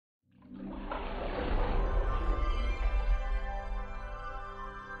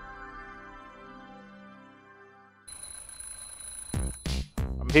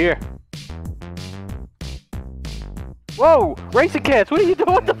Here. Whoa! Racing cats, what are you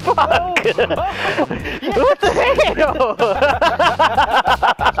doing? What the fuck? What the hell?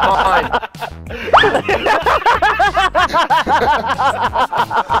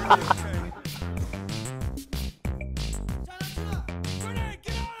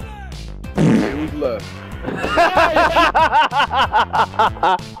 Who's left?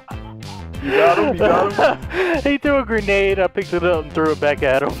 You got him? You got him? He threw a grenade, I picked it up and threw it back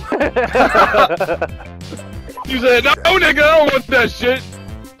at him. You said, no nigga, I don't want that shit!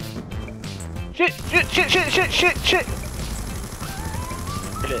 Shit! Hit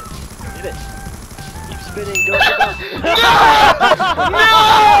it. Hit it. Keep spinning, go, go, go. No!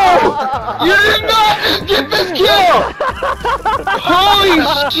 You did not just get this kill! Holy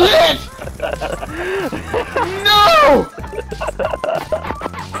shit! No!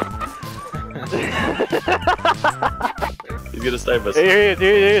 He's gonna snipe us. Here he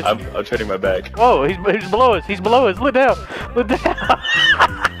is. I'm turning my back. Whoa, he's below us. He's below us. Look down. Look down.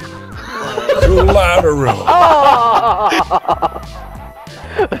 Collateral. Oh!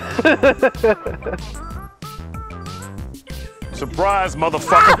 Surprise,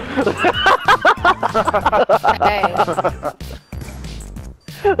 motherfucker. Hey.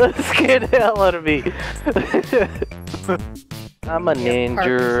 That scared the hell out of me. I'm a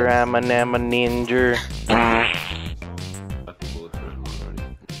ninja. I'm a ninja.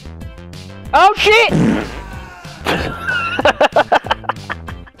 Oh shit!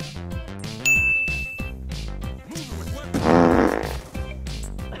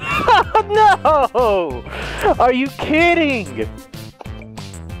 No! Are you kidding?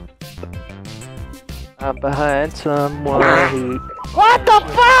 I'm behind someone who... What the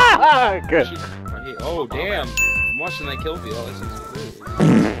fuck? Oh damn! I'm watching that kill field. This is weird.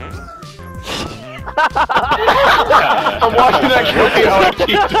 I'm watching that kill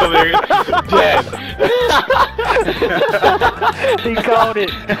keep over dead. He called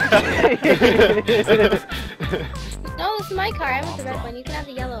it. No, this is my car. I want the red one. You can have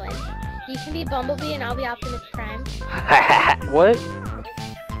the yellow one. You can be Bumblebee and I'll be Optimus Prime. What?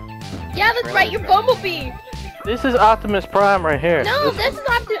 Yeah, that's right. You're Bumblebee. This is Optimus Prime right here. No, this is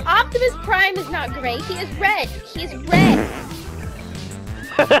Optimus Prime is not gray. He is red. He is red.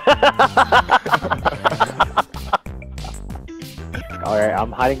 Alright,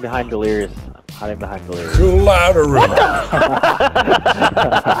 I'm hiding behind Delirious. I'm hiding behind Delirious. Collateral.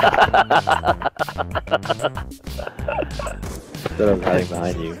 Instead of hiding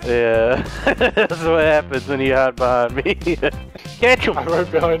behind you. Yeah, that's what happens when you hide behind me. Catch him! I'm right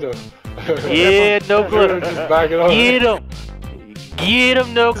behind him. Yeah, no glove. Just back it up. Get him! Get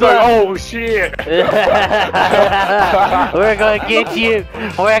him, no It's like, glove! oh shit! We're gonna get you!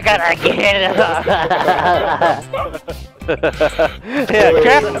 We're gonna get him! Yeah,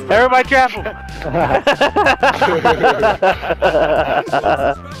 trap him! Everybody trap him!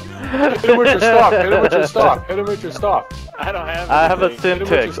 Hit him with your stock. Hit him with your stock. Hit him with your stock. I don't have. I have a Hit him with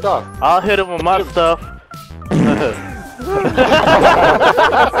your Simtex. stock. I'll hit him with my stuff.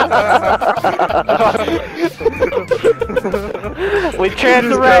 We trapped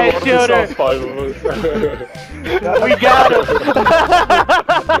the riot shooter. We got him.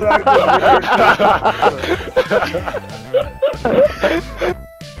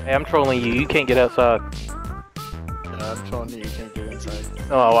 Hey, I'm trolling you. You can't get outside. I'm trolling you, you can't get inside.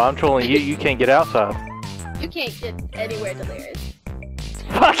 Oh, I'm trolling you. You can't get outside. You can't get anywhere Delirious.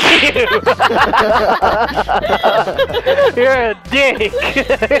 Fuck you! You're a dick.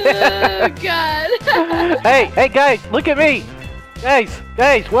 Oh God. Hey, guys, look at me. Guys,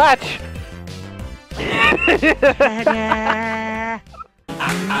 watch.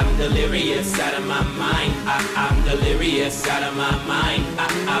 I'm delirious out of my mind. I'm delirious out of my mind.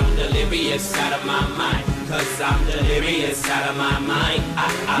 I'm delirious out of my mind. Cause I'm delirious out of my mind.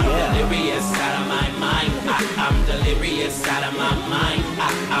 I'm delirious out of my mind. I'm delirious out of my mind.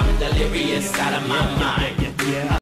 I'm delirious out of my mind.